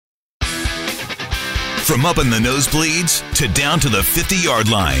From up in the nosebleeds to down to the 50-yard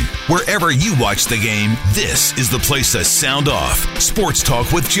line, wherever you watch the game, this is the place to sound off. Sports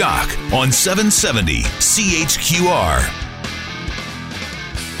Talk with Jock on 770 CHQR.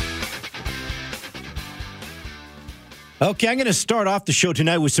 Okay, I'm going to start off the show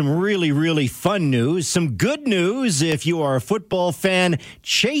tonight with some really, really fun news. Some good news if you are a football fan.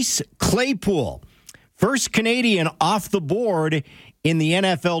 Chase Claypool, first Canadian off the board in the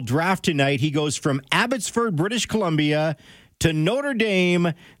NFL draft tonight. He goes from Abbotsford, British Columbia, to Notre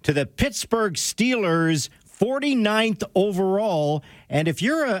Dame, to the Pittsburgh Steelers, 49th overall. And if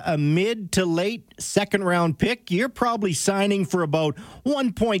you're a mid to late second round pick, you're probably signing for about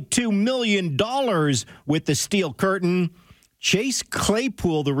 $1.2 million with the Steel Curtain. Chase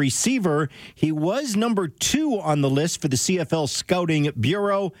Claypool, the receiver, he was number 2 on the list for the CFL Scouting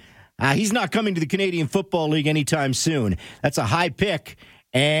Bureau. He's not coming to the Canadian Football League anytime soon. That's a high pick.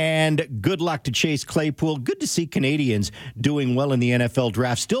 And good luck to Chase Claypool. Good to see Canadians doing well in the NFL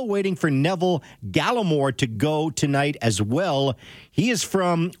draft. Still waiting for Neville Gallimore to go tonight as well. He is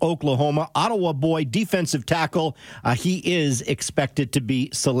from Oklahoma, Ottawa boy, defensive tackle. He is expected to be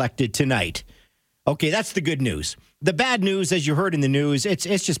selected tonight. Okay, that's the good news. The bad news, as you heard in the news, it's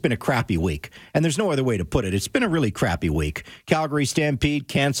just been a crappy week. And there's no other way to put it. It's been a really crappy week. Calgary Stampede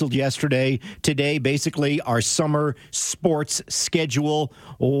canceled yesterday. Today, basically, our summer sports schedule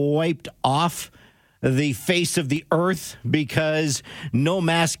wiped off the face of the earth because no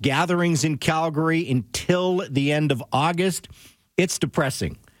mass gatherings in Calgary until the end of August. It's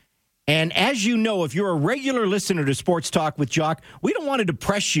depressing. And as you know, if you're a regular listener to Sports Talk with Jock, we don't want to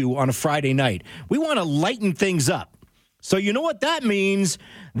depress you on a Friday night. We want to lighten things up. So you know what that means?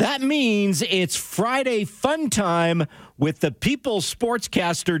 That means it's Friday fun time with the People's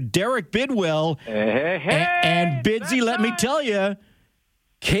Sportscaster, Derek Bidwell. Hey, and Bidsy, let me tell you,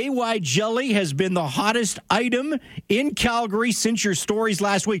 KY Jelly has been the hottest item in Calgary since your stories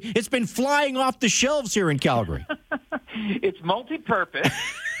last week. It's been flying off the shelves here in Calgary. It's multi-purpose.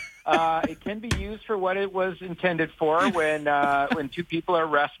 It can be used for what it was intended for when two people are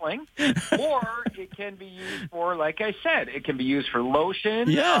wrestling, or it can be used for, like I said, it can be used for lotion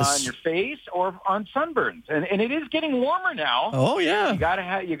on your face or on sunburns. And it is getting warmer now. Oh yeah, you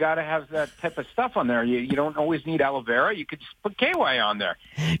gotta have that type of stuff on there. You don't always need aloe vera. You could just put KY on there.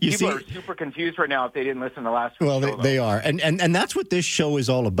 People are super confused right now if they didn't listen to last week's show. Well, they are, and that's what this show is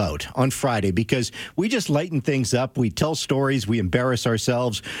all about on Friday, because we just lighten things up. We tell stories. We embarrass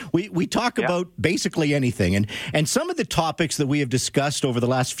ourselves. We talk about basically anything. And some of the topics that we have discussed over the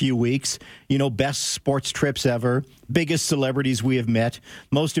last few weeks, best sports trips ever, biggest celebrities we have met,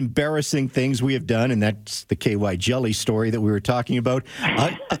 most embarrassing things we have done, and that's the KY Jelly story that we were talking about.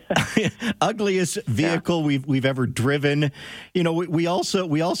 Ugliest vehicle we've ever driven. We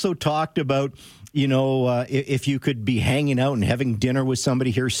also talked about, if you could be hanging out and having dinner with somebody,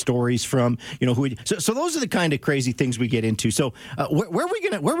 hear stories from, so those are the kind of crazy things we get into. So where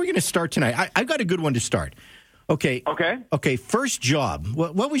are we gonna start tonight? I've got a good one to start. Okay. First job.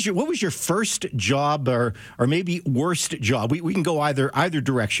 What was your first job, or maybe worst job? We can go either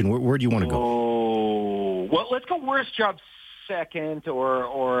direction. Where do you want to go? Oh, well, let's go worst job second,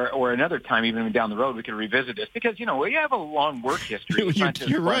 or another time, even down the road, we can revisit this, because we have a long work history. It's not just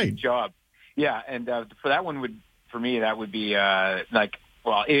you're right. Job. Yeah, and for that one that would be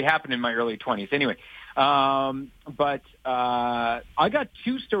it happened in my early 20s anyway. But I got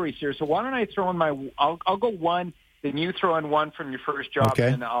 2 stories here, so why don't I throw in I'll go one, then you throw in one from your first job,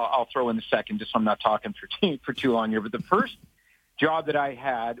 okay, and I'll throw in the second, just so I'm not talking for too long here. But the first job that I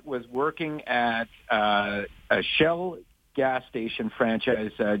had was working at a Shell gas station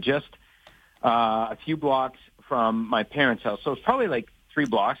franchise, just a few blocks from my parents' house. So it's probably like 3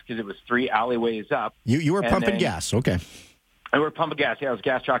 blocks, because it was 3 alleyways up. You were pumping gas, okay. I were pumping gas. Yeah, I was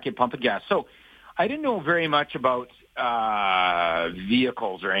gas jockey pumping gas. So I didn't know very much about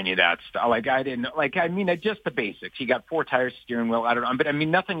vehicles or any of that stuff. Just the basics. You got 4 tires, steering wheel. I don't know, but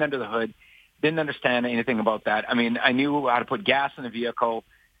nothing under the hood. Didn't understand anything about that. I knew how to put gas in a vehicle,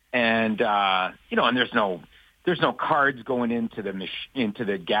 and and there's no cards going into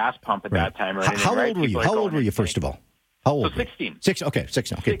the gas pump at that time or anything. How old were you? How old were you, first of all? How old? So 16. 16. Okay,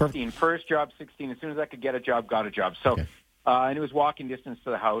 16. Okay, 16. First job, 16. As soon as I could get a job, got a job. So, and it was walking distance to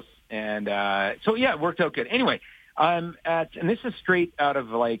the house, and it worked out good. Anyway, and this is straight out of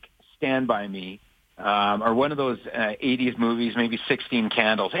Stand By Me, or one of those 80s movies, maybe 16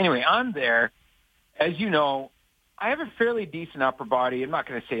 Candles. Anyway, I'm there. As you know, I have a fairly decent upper body. I'm not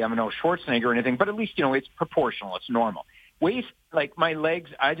going to say I'm no Schwarzenegger or anything, but at least it's proportional. It's normal. Waist, my legs,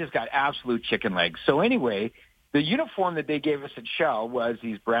 I just got absolute chicken legs. So anyway, the uniform that they gave us at Shell was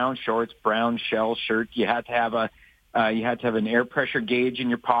these brown shorts, brown Shell shirt. You had to have an air pressure gauge in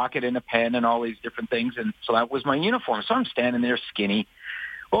your pocket and a pen and all these different things. And so that was my uniform. So I'm standing there skinny.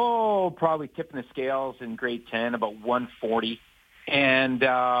 Probably tipping the scales in grade 10, about 140. And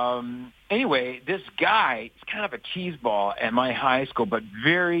anyway, this guy is kind of a cheeseball at my high school, but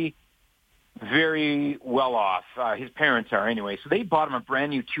very, very well off. His parents are anyway. So they bought him a brand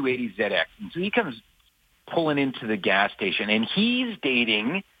new 280 ZX. And so he comes pulling into the gas station, and he's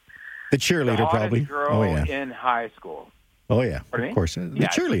dating the cheerleader, the hottest probably. girl in high school. Oh yeah, of course, the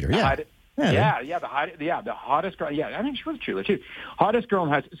cheerleader. The hottest girl. Yeah, I think she was a cheerleader too. Hottest girl in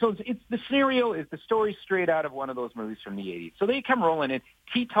high school. So it's the scenario is the story straight out of one of those movies from the 80s. So they come rolling in,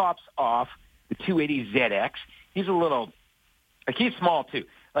 T-tops off the 280 ZX. He's a little, he's small too.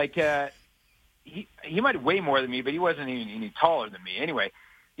 He might weigh more than me, but he wasn't any taller than me. Anyway,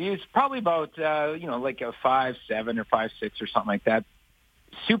 he was probably about like a 5'7" or 5'6" or something like that.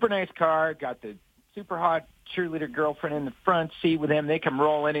 Super nice car. Got the super hot cheerleader girlfriend in the front seat with him. They come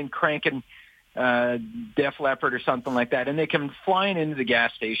rolling in, cranking Def Leppard or something like that, and they come flying into the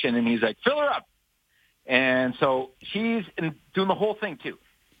gas station, and he's like, "Fill her up." And so she's doing the whole thing too.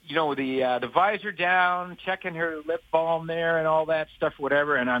 The visor down, checking her lip balm there and all that stuff,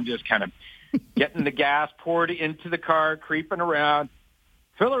 whatever. And I'm just kind of getting the gas poured into the car, creeping around,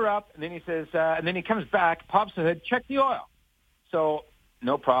 fill her up. And then he says, and then he comes back, pops the hood, check the oil. So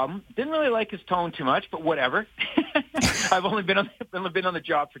no problem. Didn't really like his tone too much, but whatever. I've only been on the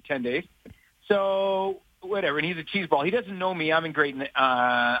job for 10 days. So whatever. And he's a cheeseball. He doesn't know me. I'm in grade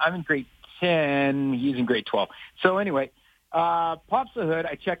 10. He's in grade 12. So anyway, pops the hood.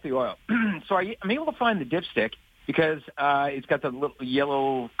 I check the oil. So I'm able to find the dipstick because it's got the little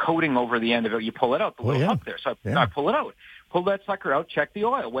yellow coating over the end of it. You pull it out, the little hub there. So I pull it out. Pull that sucker out, check the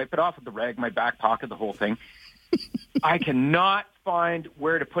oil, wipe it off with the rag, my back pocket, the whole thing. I cannot find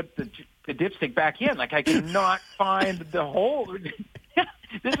where to put the dipstick back in. Like, I cannot find the hole.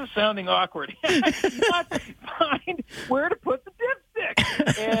 This is sounding awkward. I cannot find where to put the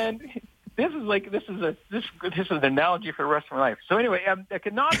dipstick. And this is an analogy for the rest of my life. So anyway, I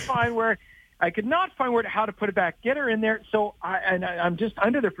could not find how to put it back, get her in there. So I'm just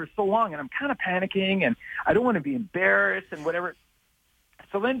under there for so long, and I'm kind of panicking, and I don't want to be embarrassed and whatever.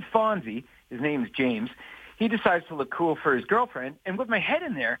 So then Fonzie, his name's James, he decides to look cool for his girlfriend, and with my head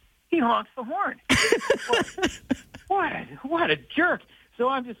in there, he honks the horn. What a jerk. So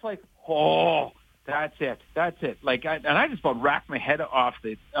I'm just like, oh, that's it. Like, I just about racked my head off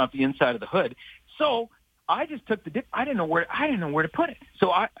the inside of the hood. So I just took the dip. I didn't know where to put it.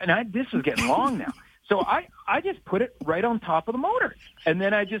 So this is getting long now. So I just put it right on top of the motor, and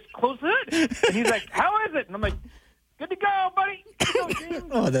then I just closed the hood. And he's like, "How is it?" And I'm like, "Good to go, buddy." Good to go, James.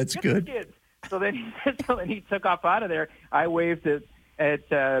 Oh, that's good. So then he took off out of there. I waved at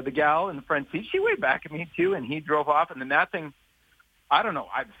the gal in the front seat. She waved back at me too, and he drove off. And then that thing, I don't know.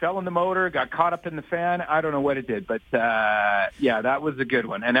 I fell in the motor, got caught up in the fan. I don't know what it did, but that was a good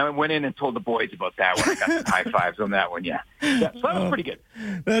one. And I went in and told the boys about that one. I got some high fives on that one. Yeah, so that was pretty good.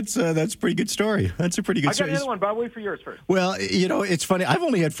 That's a pretty good story. That's a pretty good story. I got another one, but I'll wait for yours first. Well, it's funny. I've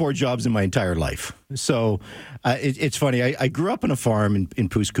only had 4 jobs in my entire life, so it's funny. I grew up on a farm in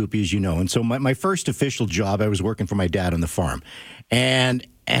Pouce Coupe, as you know, and so my first official job, I was working for my dad on the farm, and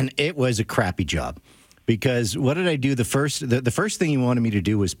it was a crappy job. Because what did I do? The first thing he wanted me to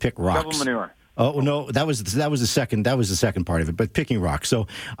do was pick rocks. Double manure. Oh no, that was the second part of it. But picking rocks. So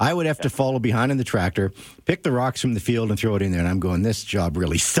I would have to follow behind in the tractor, pick the rocks from the field, and throw it in there. And I'm going, this job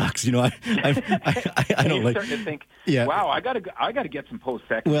really sucks. I don't like. Starting to think, yeah. Wow, I got to get some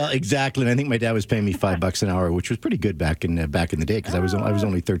post-sec. Well, exactly. And I think my dad was paying me $5 an hour, which was pretty good back in the day because I was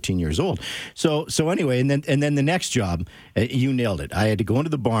only 13 years old. So anyway, and then the next job, you nailed it. I had to go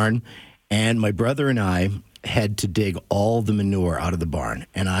into the barn. And my brother and I had to dig all the manure out of the barn.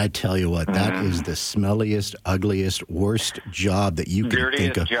 And I tell you what, that is the smelliest, ugliest, worst job that you can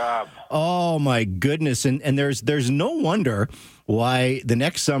think of. Job. Oh, my goodness. And there's no wonder why the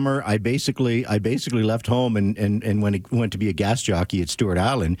next summer I basically left home and went to be a gas jockey at Stewart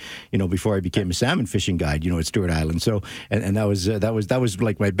Island, before I became a salmon fishing guide, at Stewart Island. So and that was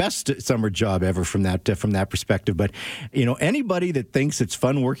like my best summer job ever from that perspective. But anybody that thinks it's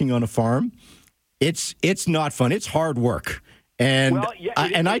fun working on a farm, it's not fun. It's hard work. And Well, yeah,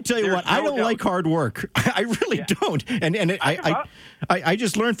 I tell you what, I don't doubt. like hard work. I really don't. And I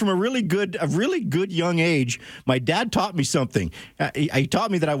just learned from a really good young age. My dad taught me something. He taught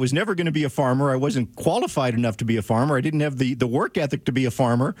me that I was never going to be a farmer. I wasn't qualified enough to be a farmer. I didn't have the work ethic to be a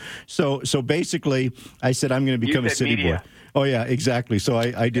farmer. So basically, I said I'm going to become a city boy. Oh yeah, exactly. So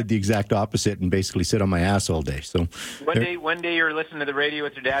I did the exact opposite and basically sit on my ass all day. So one day you're listening to the radio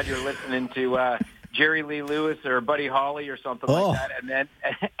with your dad. You're listening to Jerry Lee Lewis or Buddy Holly or something like that,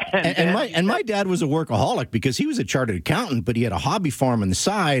 and my dad was a workaholic because he was a chartered accountant, but he had a hobby farm on the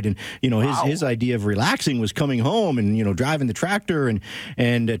side, and his idea of relaxing was coming home and driving the tractor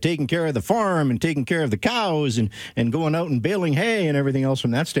and taking care of the farm and taking care of the cows and going out and baling hay and everything else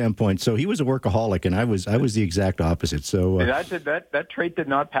from that standpoint. So he was a workaholic, and I was the exact opposite. So that trait did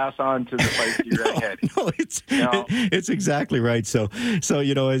not pass on to the place you ahead. No, it's exactly right. So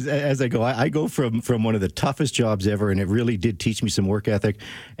as I go from one of the toughest jobs ever, and it really did teach me some work ethic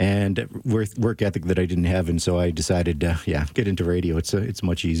that I didn't have, and so I decided, get into radio. It's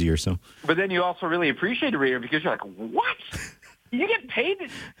much easier. So, but then you also really appreciate radio because you're like, what? You get paid?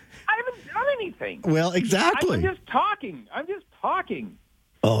 I haven't done anything. Well, exactly. I'm just talking.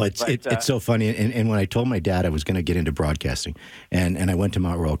 Oh, it's so funny. And when I told my dad I was going to get into broadcasting, and I went to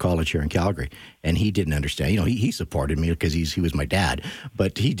Mount Royal College here in Calgary, and he didn't understand. He supported me because he was my dad,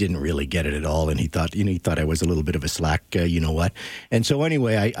 but he didn't really get it at all. And he thought I was a little bit of a slack, And so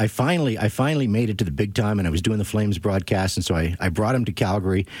anyway, I finally made it to the big time, and I was doing the Flames broadcast. And so I brought him to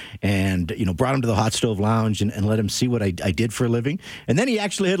Calgary, and brought him to the Hot Stove Lounge, and let him see what I did for a living. And then he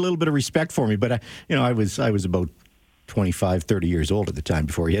actually had a little bit of respect for me. But I was about 25, 30 years old at the time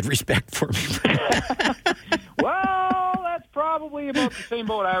before he had respect for me. Well, that's probably about the same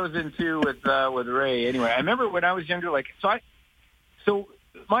boat I was into with Ray. Anyway, I remember when I was younger, so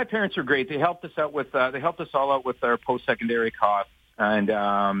my parents were great. They helped us all out with our post-secondary costs. And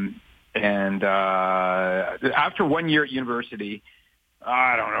after 1 year at university,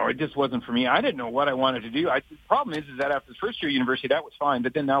 I don't know. It just wasn't for me. I didn't know what I wanted to do. The problem is that after the first year of university, that was fine.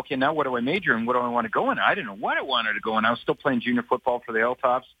 But then now what do I major in? What do I want to go in? I didn't know what I wanted to go in. I was still playing junior football for the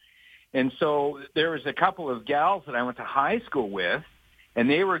Hilltops. And so there was a couple of gals that I went to high school with, and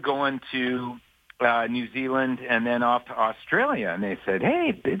they were going to New Zealand and then off to Australia. And they said,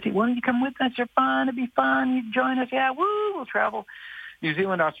 hey, Bitsy, why don't you come with us? You're fun. It'd be fun. You join us. Yeah, woo, we'll travel New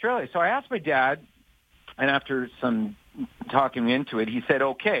Zealand, Australia. So I asked my dad, and after some talking into it, he said,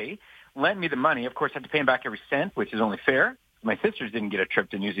 okay, lend me the money. Of course, I had to pay him back every cent, which is only fair. My sisters didn't get a trip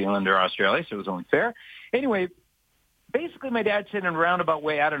to New Zealand or Australia, so it was only fair. Anyway, basically my dad said in a roundabout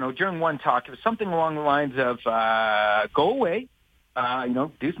way, I don't know, during one talk, it was something along the lines of, go away,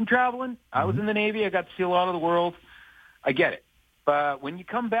 do some traveling. I was in the Navy. I got to see a lot of the world. I get it. But when you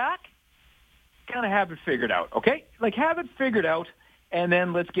come back, kind of have it figured out, okay? Like, have it figured out, and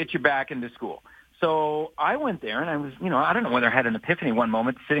then let's get you back into school. So I went there, and I was, I don't know whether I had an epiphany one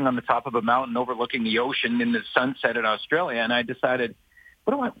moment, sitting on the top of a mountain overlooking the ocean in the sunset in Australia, and I decided,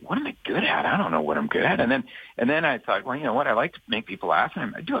 what am I good at? I don't know what I'm good at. And then I thought, well, you know what? I like to make people laugh,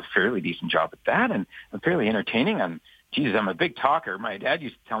 and I do a fairly decent job at that, and I'm fairly entertaining. I'm a big talker. My dad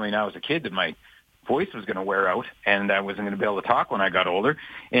used to tell me when I was a kid that my voice was going to wear out, and I wasn't going to be able to talk when I got older.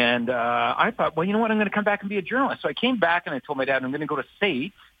 And I thought, well, you know what? I'm going to come back and be a journalist. So I came back, and I told my dad I'm going to go to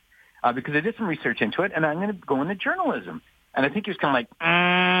SAIT, because I did some research into it, and I'm going to go into journalism. And I think he was kind of like,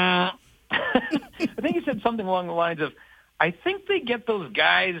 I think he said something along the lines of, I think they get those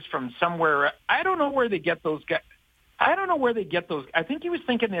guys from somewhere. I don't know where they get those guys. I think he was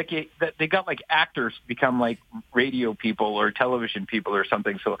thinking that they got like actors to become like radio people or television people or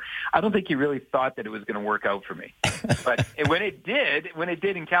something. So I don't think he really thought that it was going to work out for me. But when it did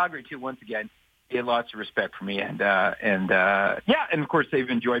in Calgary too, once again, he had lots of respect for me, and of course they've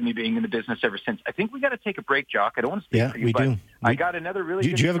enjoyed me being in the business ever since. I think we got to take a break, Jock. I don't want to speak for you, but I got another really.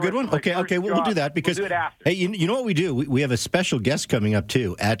 Do you have a good one? Okay, we'll do that because we'll do it after. Hey, you know what we do? We have a special guest coming up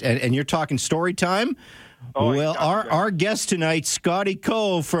too. And you're talking story time. Oh, well, our guest tonight, Scotty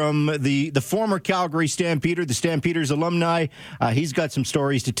Coe from the former Calgary Stampeder, the Stampeders alumni. He's got some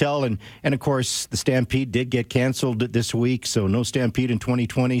stories to tell, and of course the Stampede did get canceled this week, so no Stampede in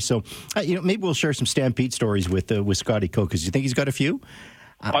 2020. So maybe we'll share some Stampede stories with Scotty Coe, because you think he's got a few.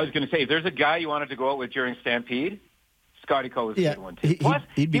 I was going to say, if there's a guy you wanted to go out with during Stampede, Scotty Coe is a good one too. Plus,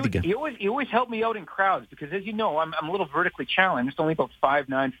 he'd be the guy. He always helped me out in crowds because, as you know, I'm a little vertically challenged, only about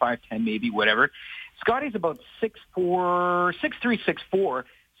 5'9", 5'10", maybe, whatever. Scotty's about 6'4", 6'3", 6'4",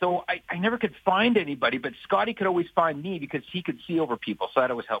 so I never could find anybody, but Scotty could always find me because he could see over people, so that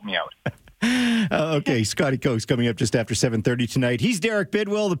always helped me out. Okay, Scotty Coke's coming up just after 7:30 tonight. He's Derek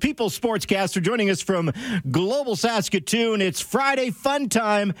Bidwell, the People's Sportscaster, joining us from Global Saskatoon. It's Friday fun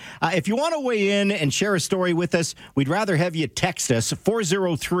time. If you want to weigh in and share a story with us, we'd rather have you text us,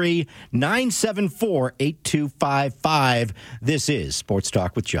 403-974-8255. This is Sports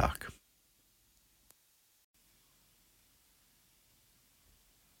Talk with Jock.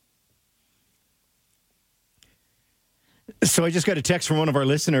 So I just got a text from one of our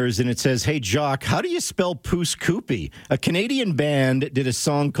listeners, and it says, "Hey, Jock, how do you spell Poos Koopy? A Canadian band did a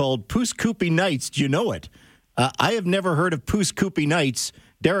song called Poos Koopy Nights. Do you know it?" I have never heard of Poos Koopy Nights.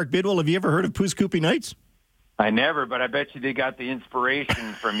 Derek Bidwell, have you ever heard of Poos Koopy Nights? I never, but I bet you they got the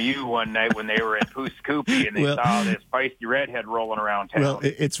inspiration from you one night when they were in Poos Koopy and they saw this feisty redhead rolling around town. Well,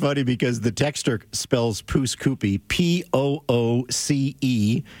 it's funny because the texter spells Poos Koopy,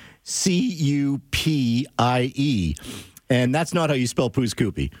 Poocecupie. And that's not how you spell Poos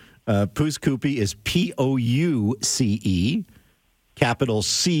Koopy. Poos Koopy is Pouce, capital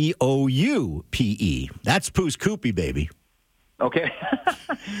Coupe. That's Poos Koopy, baby. Okay.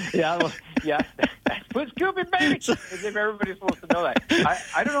 That's Poos Koopy, baby. As if everybody's supposed to know that.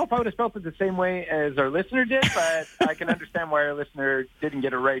 I don't know if I would have spelled it the same way as our listener did, but I can understand why our listener didn't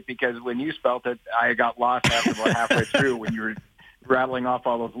get it right, because when you spelled it, I got lost after about halfway through when you were rattling off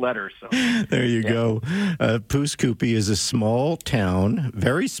all those letters. So there you go. Poos Koopy is a small town,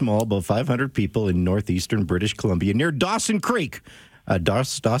 very small, about 500 people in northeastern British Columbia, near Dawson Creek.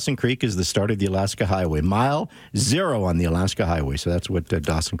 Dawson Creek is the start of the Alaska Highway. Mile 0 on the Alaska Highway. So that's what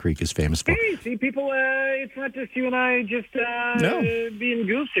Dawson Creek is famous for. Hey, see, people, it's not just you and I just being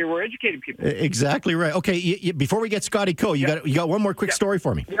goofs here. We're educating people. Exactly right. Okay, before we get Scotty Coe, you got one more quick story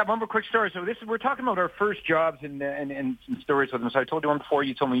for me. Yeah, one more quick story. So we're talking about our first jobs and some stories with them. So I told you one before,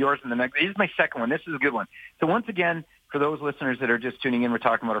 you told me yours, and the next. This is my second one. This is a good one. So once again, for those listeners that are just tuning in, we're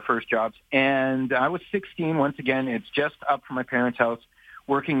talking about our first jobs. And I was 16. Once again, it's just up from my parents' house,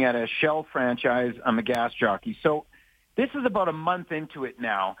 working at a Shell franchise. I'm a gas jockey. So this is about a month into it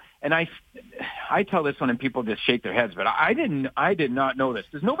now. And I tell this one and people just shake their heads, but I did not know this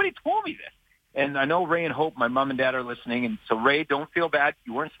because nobody told me this. And I know Ray and Hope, my mom and dad, are listening. And so, Ray, don't feel bad.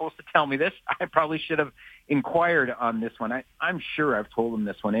 You weren't supposed to tell me this. I probably should have inquired on this one. I'm sure I've told them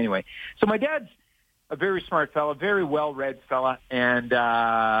this one anyway. So my dad's a very smart fella, very well-read fella, and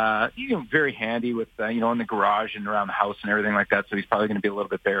very handy with in the garage and around the house and everything like that. So he's probably going to be a little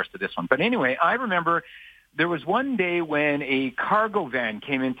bit embarrassed at this one. But anyway, I remember there was one day when a cargo van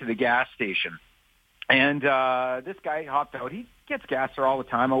came into the gas station, and this guy hopped out. He gets gas there all the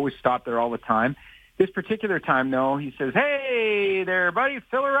time, always stopped there all the time. This particular time, though, he says, "Hey there, buddy,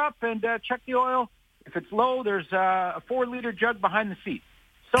 fill her up and check the oil. If it's low, there's a 4-liter jug behind the seat."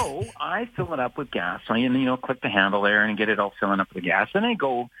 So I fill it up with gas. So I, click the handle there and get it all filling up with gas. And I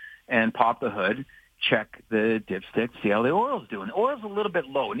go and pop the hood, check the dipstick, see how the oil's doing. The oil's a little bit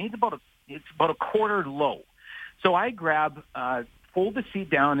low. It's about a quarter low. So I grab, fold the seat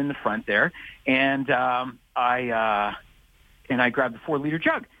down in the front there, and I grab the 4-liter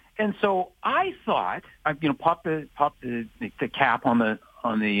jug. And so I thought, pop the cap on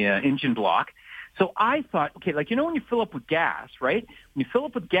the engine block. So I thought, okay, when you fill up with gas, right? When you fill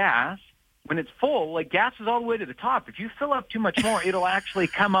up with gas, when it's full, gas is all the way to the top. If you fill up too much more, it'll actually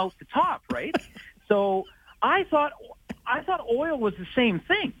come out the top, right? So I thought oil was the same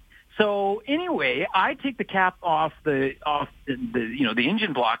thing. So anyway, I take the cap off the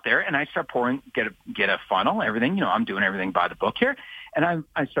engine block there, and I start pouring, get a funnel, everything. I'm doing everything by the book here, and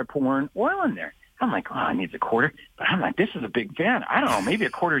I start pouring oil in there. I'm like, it needs a quarter. But I'm like, this is a big van. I don't know. Maybe a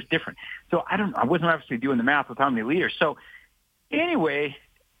quarter is different. So I wasn't obviously doing the math with how many liters. So anyway,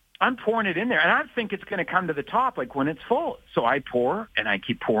 I'm pouring it in there, and I think it's going to come to the top when it's full. So I pour, and I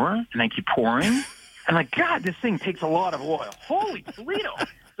keep pouring, and I keep pouring. And God, this thing takes a lot of oil. Holy Toledo.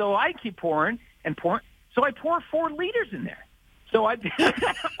 So I keep pouring and pouring. So I pour 4 liters in there. So if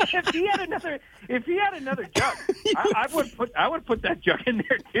he had another jug, I would put that jug in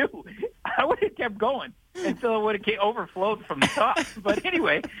there too. I would have kept going until it would have overflowed from the top. But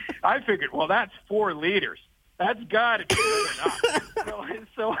anyway, I figured, well, that's 4 liters. That's got to be good enough.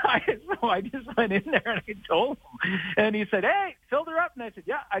 So I just went in there and I told him, and he said, "Hey, filled her up." And I said,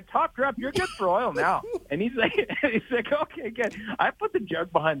 "Yeah, I topped her up. You're good for oil now." And he's like, "Okay, good." I put the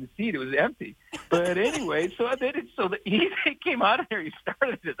jug behind the seat; it was empty. But anyway, he came out of there. He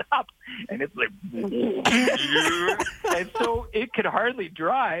started it up, and it's like, and so it could hardly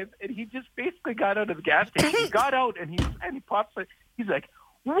drive. And he just basically got out of the gas station. He got out and he pops it. He's like,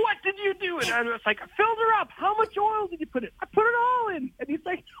 "What did you do?" And I was like, "I filled her up. How much oil did you put in?" "I put it all in." And he's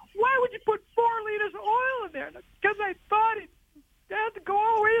like, "Why would you put 4 liters of oil in there?" "Because I thought it had to go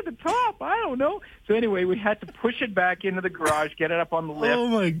way to the top. I don't know. So anyway, we had to push it back into the garage, get it up on the lift. Oh,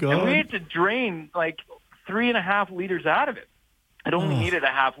 my God. And we had to drain like 3.5 liters out of it. It only needed a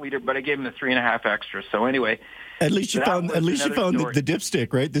half liter, but I gave him the 3.5 extra. So anyway, at least you found the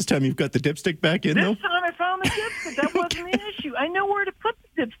dipstick, right? This time you've got the dipstick back in, though? This time I found the dipstick. That wasn't the issue. I know where to put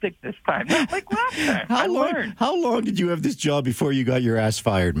the dipstick this time. Not like last time. I learned. How long did you have this job before you got your ass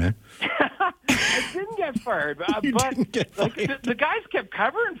fired, man? I didn't get fired, but the guys kept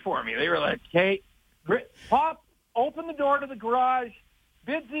covering for me. They were like, "Hey, Pop, open the door to the garage.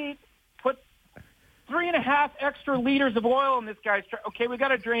 Bidsy, put 3.5 extra liters of oil in this guy's truck. Okay, we got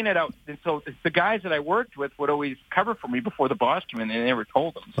to drain it out." And so the guys that I worked with would always cover for me before the boss came in. They never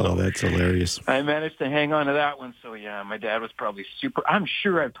told them. So that's hilarious. I managed to hang on to that one. So, yeah, my dad was probably super. I'm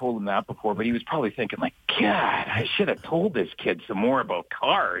sure I've told him that before, but he was probably thinking, like, God, I should have told this kid some more about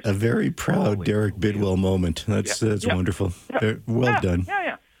cars. A very proud Derek Bidwell moment. That's wonderful. Yeah. Well done.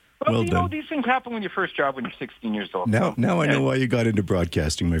 Yeah. Well, you know, these things happen when you first job when you're 16 years old. Now I know why you got into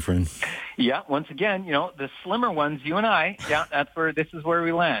broadcasting, my friend. Yeah, once again, you know, the slimmer ones, you and I, this is where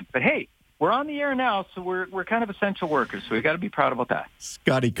we land. But hey, we're on the air now, so we're kind of essential workers, so we got to be proud about that.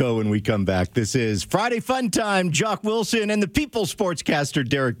 Scotty Coe, when we come back. This is Friday Fun Time. Jock Wilson and the People's Sportscaster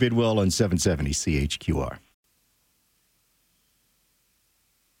Derek Bidwell on 770 CHQR.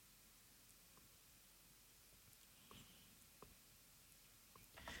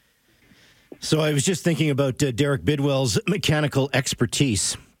 So I was just thinking about Derek Bidwell's mechanical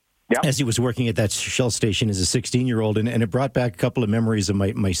expertise as he was working at that Shell station as a 16-year-old, and it brought back a couple of memories of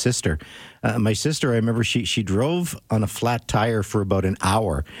my sister. My sister, I remember she drove on a flat tire for about an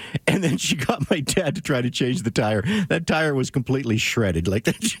hour, and then she got my dad to try to change the tire. That tire was completely shredded. Like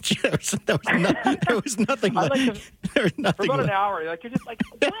there was nothing left. There was nothing for about left. An hour. Like you're just like,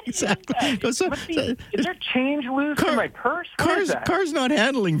 what exactly. Is that? Is there change loose in my purse? Car's not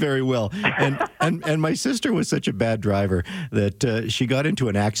handling very well, and my sister was such a bad driver that she got into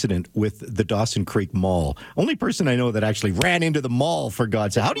an accident with the Dawson Creek Mall. Only person I know that actually ran into the mall, for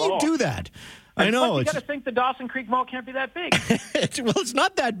God's sake. How do you do that? I know. You got to think the Dawson Creek Mall can't be that big. It's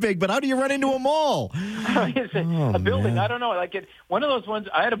not that big, but how do you run into a mall? A building. Man. I don't know. One of those ones,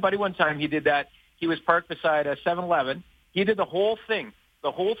 I had a buddy one time, he did that. He was parked beside a 7-Eleven. He did the whole thing.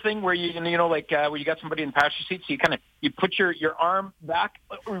 The whole thing where where you got somebody in the passenger seat, so you put your arm back,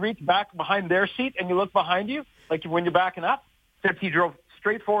 reach back behind their seat, and you look behind you, like when you're backing up, except he drove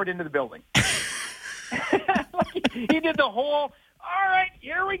straight forward into the building. He did the whole, all right,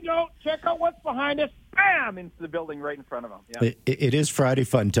 here we go. Check out what's behind us. Bam! Into the building right in front of him. Yeah. It is Friday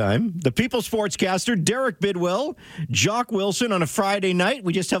Fun Time. The People's Sportscaster, Derek Bidwell, Jock Wilson on a Friday night.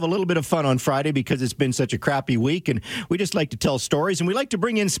 We just have a little bit of fun on Friday because it's been such a crappy week, and we just like to tell stories, and we like to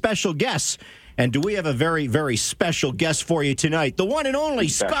bring in special guests. And do we have a very, very special guest for you tonight? The one and only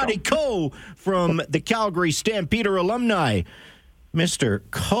Scotty Coe from the Calgary Stampeder alumni. Mr.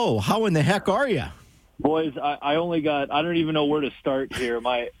 Coe, how in the heck are you? Boys, I don't even know where to start here.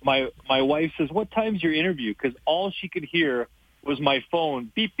 My wife says, "What time's your interview?" Because all she could hear was my phone.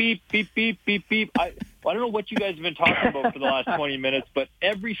 Beep, beep, beep, beep, beep, beep. I don't know what you guys have been talking about for the last 20 minutes, but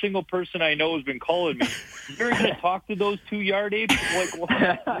every single person I know has been calling me. You're going to talk to those two yard apes? Like,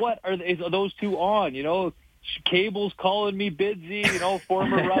 what are those two on? You know, Cable's calling me, Bidsy,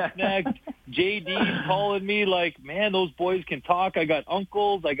 former Roughneck. JD's calling me. Like, man, those boys can talk. I got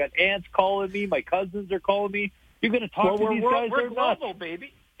uncles. I got aunts calling me. My cousins are calling me. You're going to talk to these guys? We're global,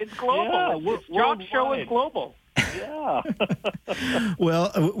 baby. It's global. Yeah, Jock's show is global. Yeah.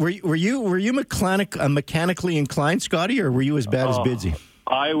 Well, were you mechanically inclined, Scotty, or were you as bad as Bidsy?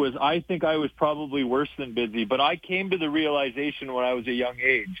 I think I was probably worse than Bidsy, but I came to the realization when I was a young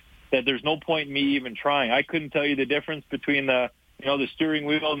age that there's no point in me even trying. I couldn't tell you the difference between the steering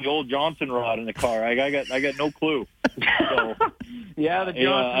wheel and the old Johnson rod in the car. I got no clue. So, yeah, the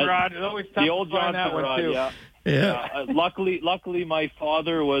Johnson rod is always tough. The old Johnson rod, too. Yeah. Luckily, my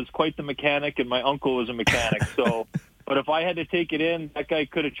father was quite the mechanic, and my uncle was a mechanic. So, but if I had to take it in, that guy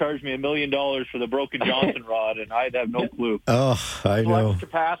could have charged me $1 million for the broken Johnson rod, and I'd have no clue. Oh, I know.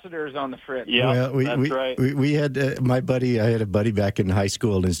 Capacitors on the fritz. Yeah, that's right. We had I had a buddy back in high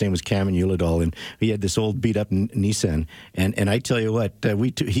school, and his name was Cameron Uladol, and he had this old beat-up Nissan. And I tell you what,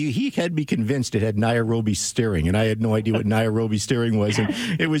 he had me convinced it had Nairobi steering, and I had no idea what Nairobi steering was, and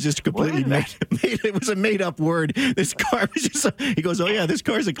it was just completely it was a made-up word. This car was just, he goes, oh yeah, this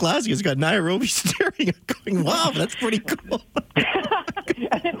car's a classic. It's got Nairobi steering. I'm going, wow, that's pretty cool.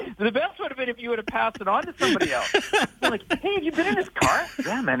 The best would have been if you would have passed it on to somebody else. You're like, hey, have you been in this car?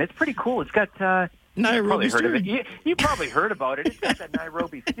 Yeah, man, it's pretty cool. It's got Nairobi Heard steering. of it. You probably heard about it. It's got that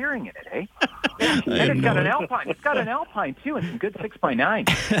Nairobi steering in it, eh? And it's got an Alpine. It's got an Alpine too, and some good 6x9.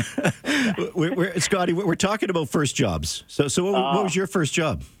 Scotty, we're talking about first jobs. So what was your first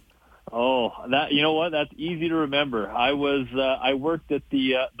job? Oh, that, you know what? That's easy to remember. I worked at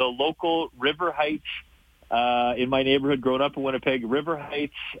the local River Heights in my neighborhood. Growing up in Winnipeg, River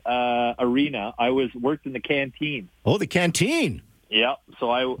Heights Arena. I worked in the canteen. Oh, the canteen. Yeah, so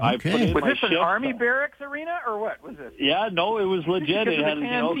I put in Was my this an shift. Army barracks arena or what was it? Yeah, no, it was legit. It had,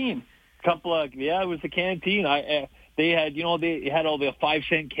 canteen. it was the canteen. They had all the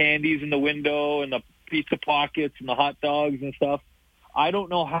 5-cent candies in the window and the pizza pockets and the hot dogs and stuff. I don't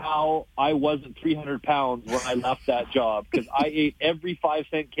know how I wasn't 300 pounds when I left that job, because I ate every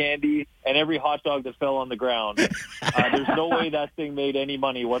 5-cent candy and every hot dog that fell on the ground. There's no way that thing made any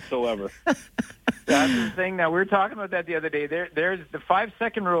money whatsoever. That's the thing. Now, we were talking about that the other day. There's the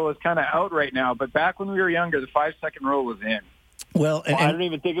 5-second rule is kind of out right now, but back when we were younger, the 5-second rule was in. Well, I don't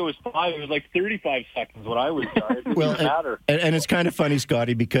even think it was 5. It was like 35 seconds when I was young. It didn't matter. And it's kind of funny,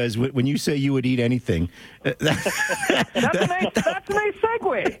 Scotty, because when you say you would eat anything, that's a nice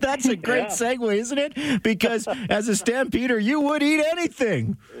segue. That's a great segue, isn't it? Because as a Stampeder, you would eat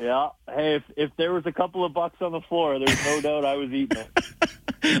anything. Yeah. Hey, if there was a couple of bucks on the floor, there's no doubt I was eating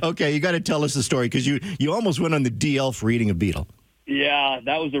it. Okay, you got to tell us the story, because you almost went on the DL for eating a beetle. Yeah,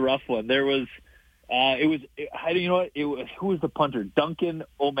 that was a rough one. There was. Who was the punter? Duncan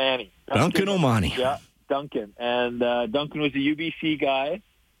O'Mahony. Duncan O'Mahony. Yeah, Duncan. And Duncan was a UBC guy.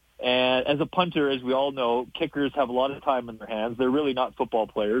 And as a punter, as we all know, kickers have a lot of time in their hands. They're really not football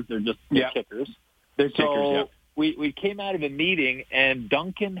players. They're just kickers. They're kickers, we came out of a meeting, and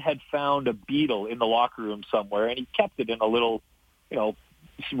Duncan had found a beetle in the locker room somewhere, and he kept it in a little,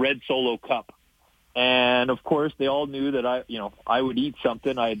 red Solo cup. And, of course, they all knew that I would eat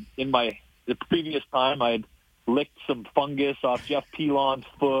something. The previous time, I'd licked some fungus off Jeff Pilon's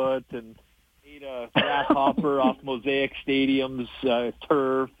foot and ate a grasshopper off Mosaic Stadium's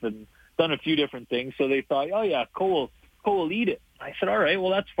turf and done a few different things. So they thought, oh, yeah, Cole will eat it. I said, all right,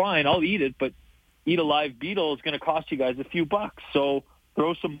 well, that's fine. I'll eat it, but eat a live beetle is going to cost you guys a few bucks. So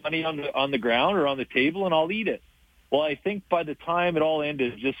throw some money on the ground or on the table, and I'll eat it. Well, I think by the time it all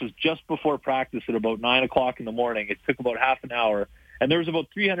ended, this was just before practice at about 9 o'clock in the morning. It took about half an hour. And there was about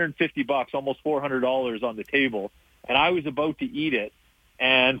 $350, almost $400 on the table. And I was about to eat it.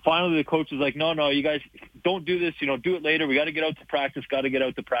 And finally the coach was like, no, you guys don't do this. Do it later. We got to get out to practice,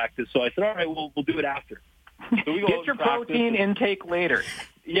 So I said, all right, we'll do it after. So we go Get your protein intake later.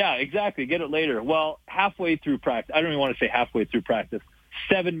 Yeah, exactly. Get it later. Well, halfway through practice, I don't even want to say halfway through practice,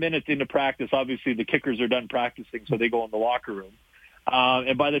 7 minutes into practice, obviously the kickers are done practicing, so they go in the locker room.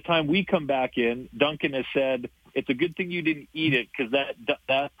 And by the time we come back in, Duncan has said, it's a good thing you didn't eat it, because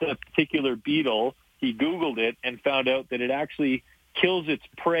that particular beetle, he Googled it and found out that it actually kills its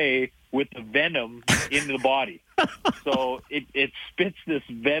prey with the venom in the body. So it spits this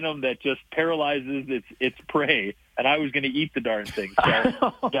venom that just paralyzes its prey, and I was going to eat the darn thing.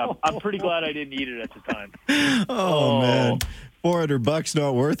 So, yeah, I'm pretty glad I didn't eat it at the time. Oh. Man, $400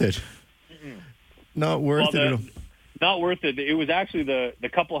 not worth it. Not worth it. Not worth it. It was actually the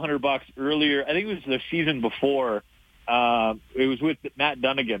couple $100 earlier. I think it was the season before. It was with Matt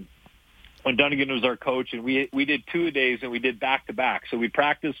Dunnigan, when Dunnigan was our coach, and we did 2-a-days, and we did back-to-back. So we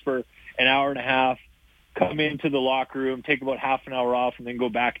practiced for an hour and a half, come into the locker room, take about half an hour off, and then go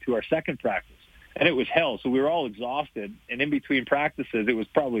back to our second practice. And it was hell. So we were all exhausted. And in between practices, it was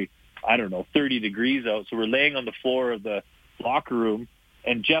probably, 30 degrees out. So we're laying on the floor of the locker room,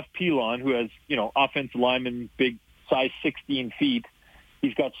 and Jeff Pilon, who has, offensive lineman, big size 16 feet,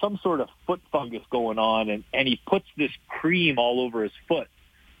 he's got some sort of foot fungus going on, and he puts this cream all over his foot.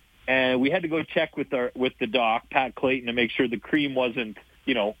 And we had to go check with the doc, Pat Clayton, to make sure the cream wasn't,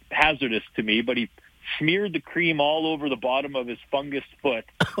 hazardous to me, but he smeared the cream all over the bottom of his fungus foot,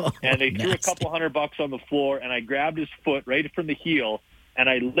 and they threw a couple $100 on the floor, and I grabbed his foot right from the heel, and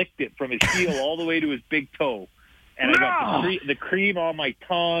I licked it from his heel all the way to his big toe. And I got the cream on my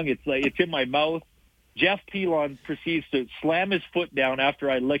tongue. It's in my mouth. Jeff Pilon proceeds to slam his foot down after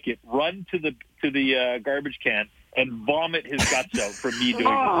I lick it, run to the garbage can, and vomit his guts out from me doing it.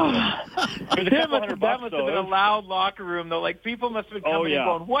 That must have been a loud locker room, though. Like, people must have been coming in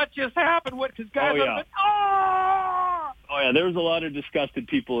going, what just happened? Because guys have been, Oh, yeah, there was a lot of disgusted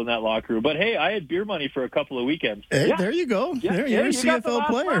people in that locker room. But, hey, I had beer money for a couple of weekends. Hey, there you go. You're a CFL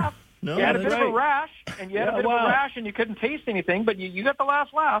player. Laugh. No, you had a bit of a rash, and you couldn't taste anything, but you got the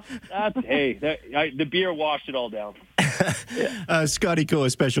last laugh. The beer washed it all down. Scotty Coe, a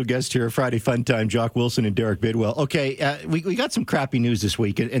special guest here, Friday Fun Time, Jock Wilson and Derek Bidwell. Okay, we got some crappy news this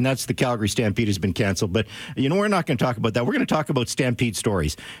week, and that's the Calgary Stampede has been canceled. But, we're not going to talk about that. We're going to talk about Stampede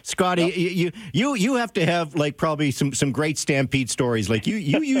stories. Scotty, you have to have, like, probably some great Stampede stories. Like, you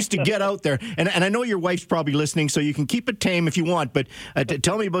used to get out there, and I know your wife's probably listening, so you can keep it tame if you want, but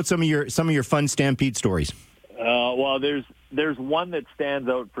tell me about some of your fun Stampede stories. Well, there's one that stands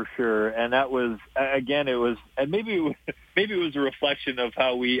out for sure, and that was and maybe it was a reflection of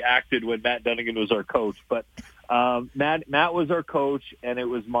how we acted when Matt Dunnigan was our coach. But Matt was our coach, and it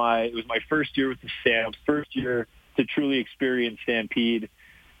was my first year with the Stamps, first year to truly experience Stampede,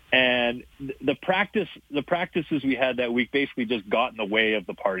 and the practices we had that week basically just got in the way of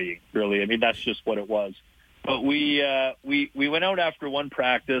the partying. Really, I mean that's just what it was. But we went out after one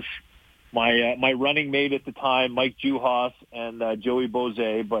practice. My running mate at the time, Mike Juhas and Joey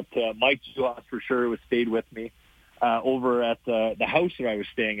Bose, but Mike Juhas for sure stayed with me over at the house that I was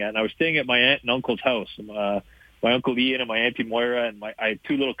staying at. And I was staying at my aunt and uncle's house. My uncle Ian and my auntie Moira, and I had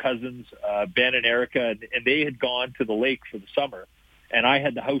two little cousins, Ben and Erica, and they had gone to the lake for the summer. And I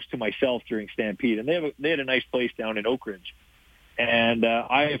had the house to myself during Stampede, and they had a nice place down in Oak Ridge. And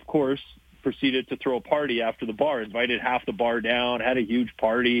I, of course, proceeded to throw a party after the bar, invited half the bar down, had a huge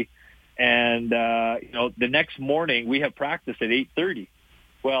party. And, the next morning we have practice at 8:30.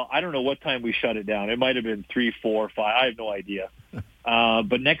 Well, I don't know what time we shut it down. It might have been 3, 4, 5. I have no idea.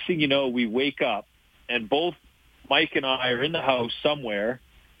 But next thing you know, we wake up and both Mike and I are in the house somewhere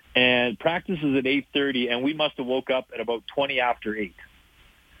and practice is at 8:30 and we must have woke up at about 20 after 8.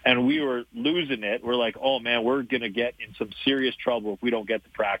 And we were losing it. We're like, oh man, we're going to get in some serious trouble if we don't get to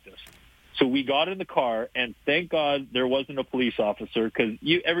practice. So we got in the car, and thank God there wasn't a police officer because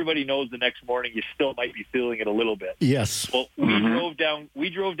everybody knows the next morning you still might be feeling it a little bit. Yes. Well, we drove down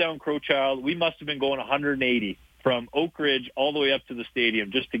Crowchild. We must have been going 180 from Oak Ridge all the way up to the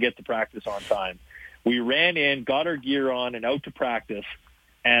stadium just to get to practice on time. We ran in, got our gear on, and out to practice,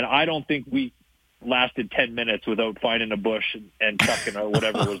 and I don't think we lasted 10 minutes without finding a bush and chucking or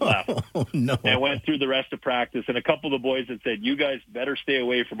whatever was left. Oh, no. And went through the rest of practice. And a couple of the boys had said, you guys better stay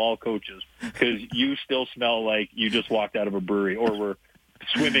away from all coaches because you still smell like you just walked out of a brewery or were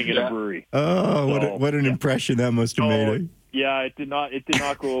swimming in a brewery. Oh, so, what an impression that must have made. Yeah, it did not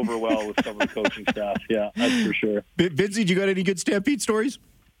go over well with some of the coaching staff. Yeah, that's for sure. Bidsy, you got any good Stampede stories?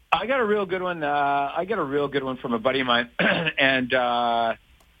 I got a real good one. From a buddy of mine.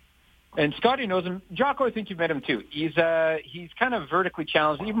 And Scotty knows him. Jocko, I think you've met him too. He's kind of vertically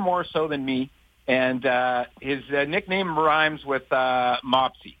challenged, even more so than me. And his nickname rhymes with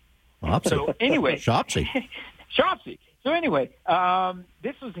Mopsy. Mopsy. So anyway, Shopsy. Shopsy. So anyway,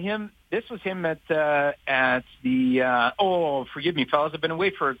 this was him at the. Forgive me, fellas. I've been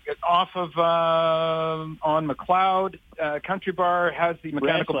away off of on McLeod Country Bar. Has the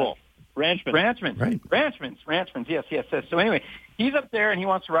Mechanical Bull. Ranchman. Right. Ranchman's. Yes. So anyway, he's up there and he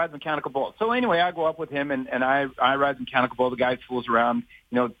wants to ride the Mechanical Bull. So anyway, I go up with him and I ride the Mechanical Bull. The guy fools around,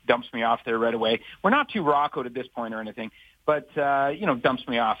 dumps me off there right away. We're not too rockoed at this point or anything, but, dumps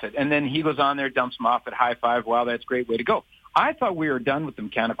me off it. And then he goes on there, dumps him off at high five. Wow, that's a great way to go. I thought we were done with the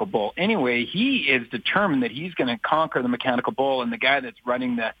Mechanical Bull. Anyway, he is determined that he's going to conquer the Mechanical Bull and the guy that's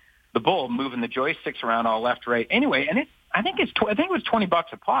running the bull, moving the joysticks around all left, right. Anyway, and I think it was $20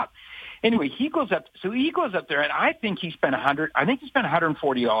 a pop. Anyway, he goes up there, and I think he spent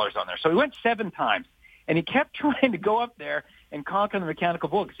 $140 on there. So he went 7 times, and he kept trying to go up there and conquer the Mechanical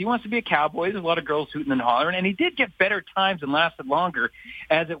Bull because he wants to be a cowboy. There's a lot of girls hooting and hollering, and he did get better times and lasted longer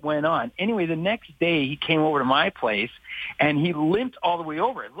as it went on. Anyway, the next day he came over to my place, and he limped all the way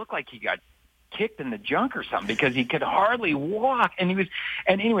over. It looked like he got kicked in the junk or something because he could hardly walk. And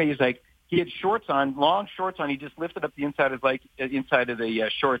anyway, he's like, he had shorts on, long shorts on. He just lifted up the inside of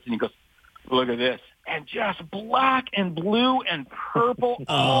the shorts, and he goes, look at this. And just black and blue and purple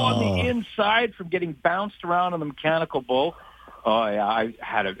all on the inside from getting bounced around on the Mechanical Bull. Oh, yeah, I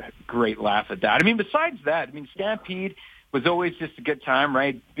had a great laugh at that. I mean, besides that, Stampede was always just a good time,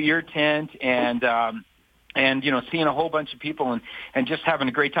 right? Beer tent and seeing a whole bunch of people and just having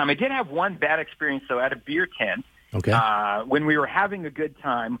a great time. I did have one bad experience, though, at a beer tent. Okay. When we were having a good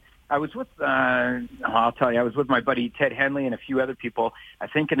time. I was with, I'll tell you, I was with my buddy Ted Henley and a few other people. I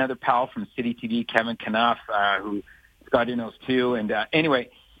think another pal from City TV, Kevin Knuff, who Scotty knows too. And anyway,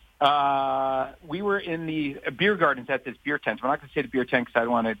 we were in the beer gardens at this beer tent. We're not going to say the beer tent because I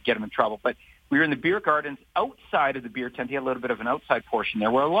don't want to get him in trouble. But we were in the beer gardens outside of the beer tent. He had a little bit of an outside portion there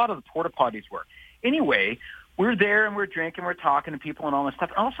where a lot of the porta potties were. Anyway, we're there and we're drinking, we're talking to people and all this stuff.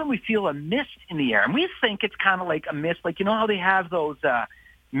 And all of a sudden we feel a mist in the air. And we think it's kind of like a mist, like, how they have those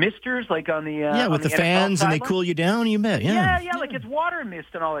misters, like on the with the NFL fans, and they sideline. cool you down. You bet. Yeah, like it's water mist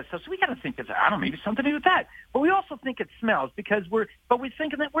and all that stuff. So we got to think it's, I don't know, maybe something to do with that. But we also think it smells because we're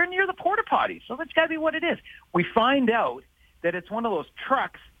thinking that we're near the porta potties. So that's got to be what it is. We find out that it's one of those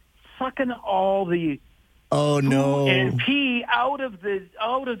trucks sucking all the Oh no! and pee out of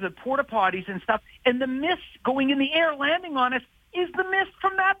the porta potties and stuff, and the mist going in the air, landing on us, is the mist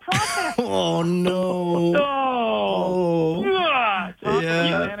from that process. Oh no! Oh,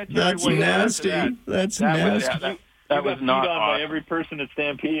 Yeah, that's nasty. That's nasty. That was not on awesome. by every person at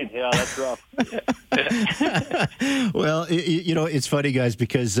Stampede. Yeah, that's rough. Well, it's funny, guys,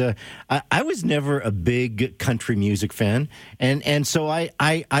 because I was never a big country music fan, and so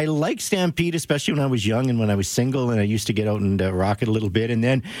I like Stampede, especially when I was young and when I was single, and I used to get out and rock it a little bit, and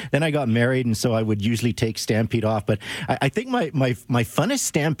then I got married, and so I would usually take Stampede off. But I think my funnest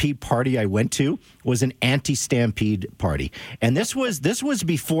Stampede party I went to was an anti-Stampede party, and this was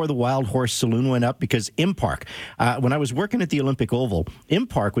before the Wild Horse Saloon went up, because Impark. When I was working at the Olympic Oval,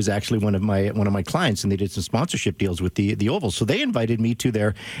 Impark was actually one of my clients, and they did some sponsorship deals with the Oval. So they invited me to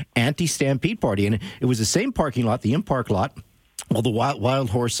their anti-Stampede party, and it was the same parking lot, the Impark lot. Well, the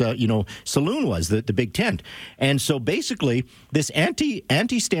Wild Horse, saloon was the big tent. And so basically, this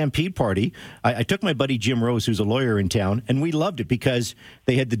anti-Stampede party, I took my buddy Jim Rose, who's a lawyer in town, and we loved it because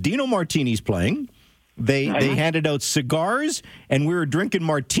they had the Dino Martinis playing. They handed out cigars, and we were drinking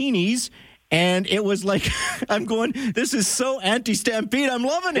martinis. And it was like, I'm going, this is so anti-Stampede. I'm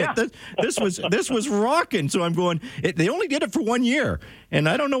loving it. Yeah. This was rocking. So I'm going, they only did it for 1 year. And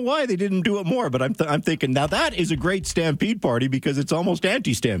I don't know why they didn't do it more. But I'm thinking, now that is a great Stampede party because it's almost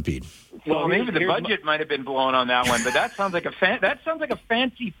anti-Stampede. Well, maybe the budget might have been blown on that one. But that sounds like a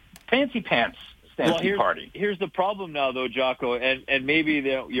fancy pants Stampede party. Here's the problem now, though, Jocko. And maybe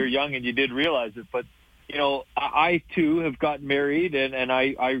you're young and you did realize it. But I too have gotten married, and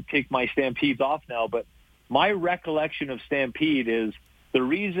I take my Stampedes off now. But my recollection of Stampede is the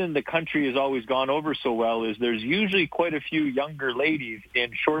reason the country has always gone over so well is there's usually quite a few younger ladies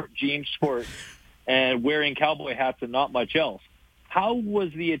in short jean shorts and wearing cowboy hats and not much else. How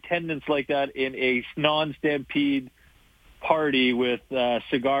was the attendance like that in a non-Stampede party with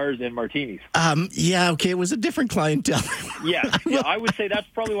cigars and martinis? It was a different clientele. Yeah, I would say that's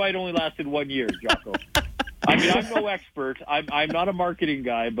probably why it only lasted 1 year, Jocko. I mean, I'm no expert. I'm not a marketing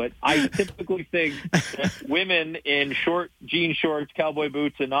guy, but I typically think that women in short jean shorts, cowboy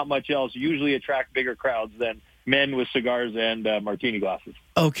boots, and not much else usually attract bigger crowds than men with cigars and martini glasses.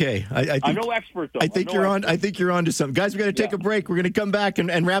 Okay, I'm no expert though. I think you're on to something, guys. We're going to take a break. We're going to come back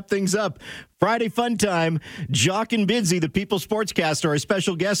and wrap things up. Friday fun time. Jock and Bidsy, the People's Sportscaster, our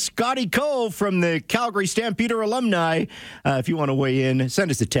special guest Scotty Coe from the Calgary Stampeder alumni. If you want to weigh in, send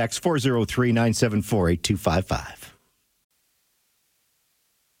us a text 403-974-8255.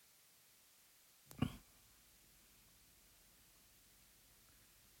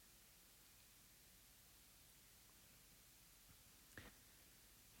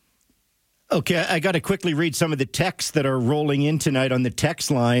 Okay, I got to quickly read some of the texts that are rolling in tonight on the text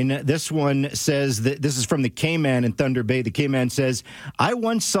line. This one says that this is from the K-Man in Thunder Bay. The K-Man says, I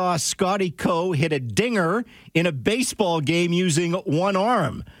once saw Scotty Coe hit a dinger in a baseball game using one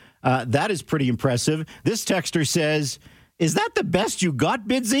arm. That is pretty impressive. This texter says, is that the best you got,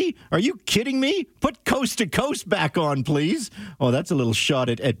 Bidsy? Are you kidding me? Put Coast to Coast back on, please. Oh, that's a little shot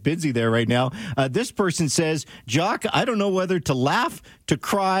at Bidsy there right now. This person says, Jock, I don't know whether to laugh, to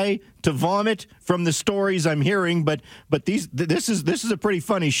cry, to vomit from the stories I'm hearing, but this is a pretty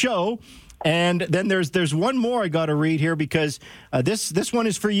funny show. And then there's one more I got to read here because this one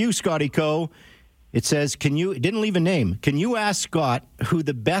is for you, Scotty Coe. It says, it didn't leave a name. Can you ask Scott who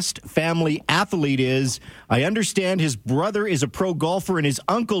the best family athlete is? I understand his brother is a pro golfer and his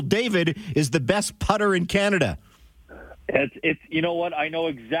uncle David is the best putter in Canada. It's you know what? I know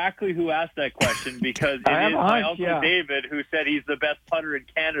exactly who asked that question because it is my uncle David who said he's the best putter in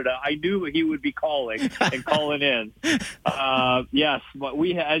Canada. I knew he would be calling and calling in. Yes, but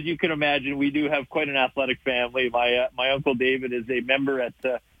as you can imagine, we do have quite an athletic family. My uncle David is a member at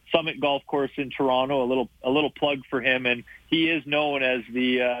Summit Golf Course in Toronto. A little plug for him, and he is known as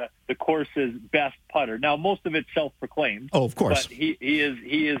the course's best putter. Now, most of it's self-proclaimed. Oh, of course. But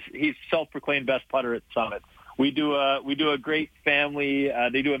he's self-proclaimed best putter at Summit. We do a great family.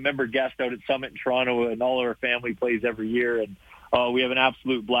 They do a member guest out at Summit in Toronto, and all of our family plays every year, and we have an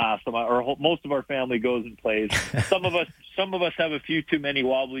absolute blast. Most of our family goes and plays. Some of us have a few too many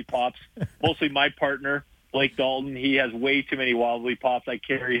wobbly pops. Mostly my partner, Blake Dalton, he has way too many wobbly pops. I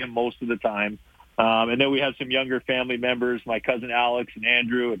carry him most of the time. And then we have some younger family members, my cousin Alex and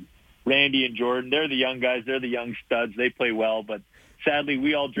Andrew and Randy and Jordan. They're the young guys. They're the young studs. They play well. But sadly,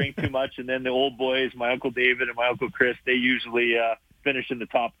 we all drink too much, and then the old boys, my Uncle David and my Uncle Chris, they usually finish in the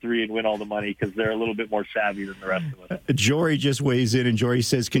top 3 and win all the money because they're a little bit more savvy than the rest of us. Jory just weighs in, and Jory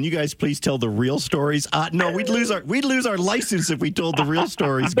says, "Can you guys please tell the real stories?" No, we'd lose our license if we told the real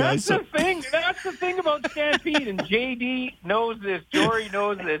stories, guys. That's the thing about Stampede, and JD knows this. Jory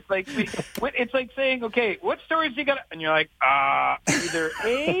knows this. Like it's like saying, "Okay, what stories you got?" And you're like, either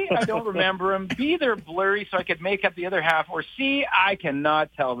A, I don't remember them. B, they're blurry, so I could make up the other half. Or C, I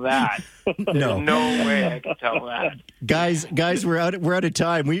cannot tell that. There's no way I can tell that. Guys, we're out of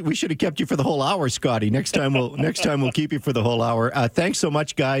time. We should have kept you for the whole hour, Scotty. Next time we'll keep you for the whole hour. Thanks so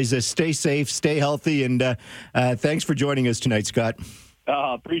much, guys. Stay safe, stay healthy, and thanks for joining us tonight, Scott.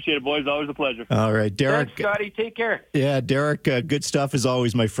 Appreciate it, boys. Always a pleasure. All right, Derek. Thanks, Scotty. Take care. Yeah, Derek, good stuff as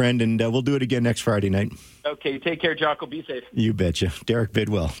always, my friend, and we'll do it again next Friday night. Okay, take care, Jocko. Be safe. You betcha. Derek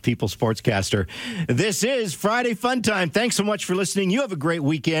Bidwell, People Sportscaster. This is Friday Fun Time. Thanks so much for listening. You have a great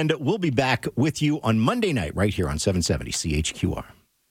weekend. We'll be back with you on Monday night right here on 770 CHQR.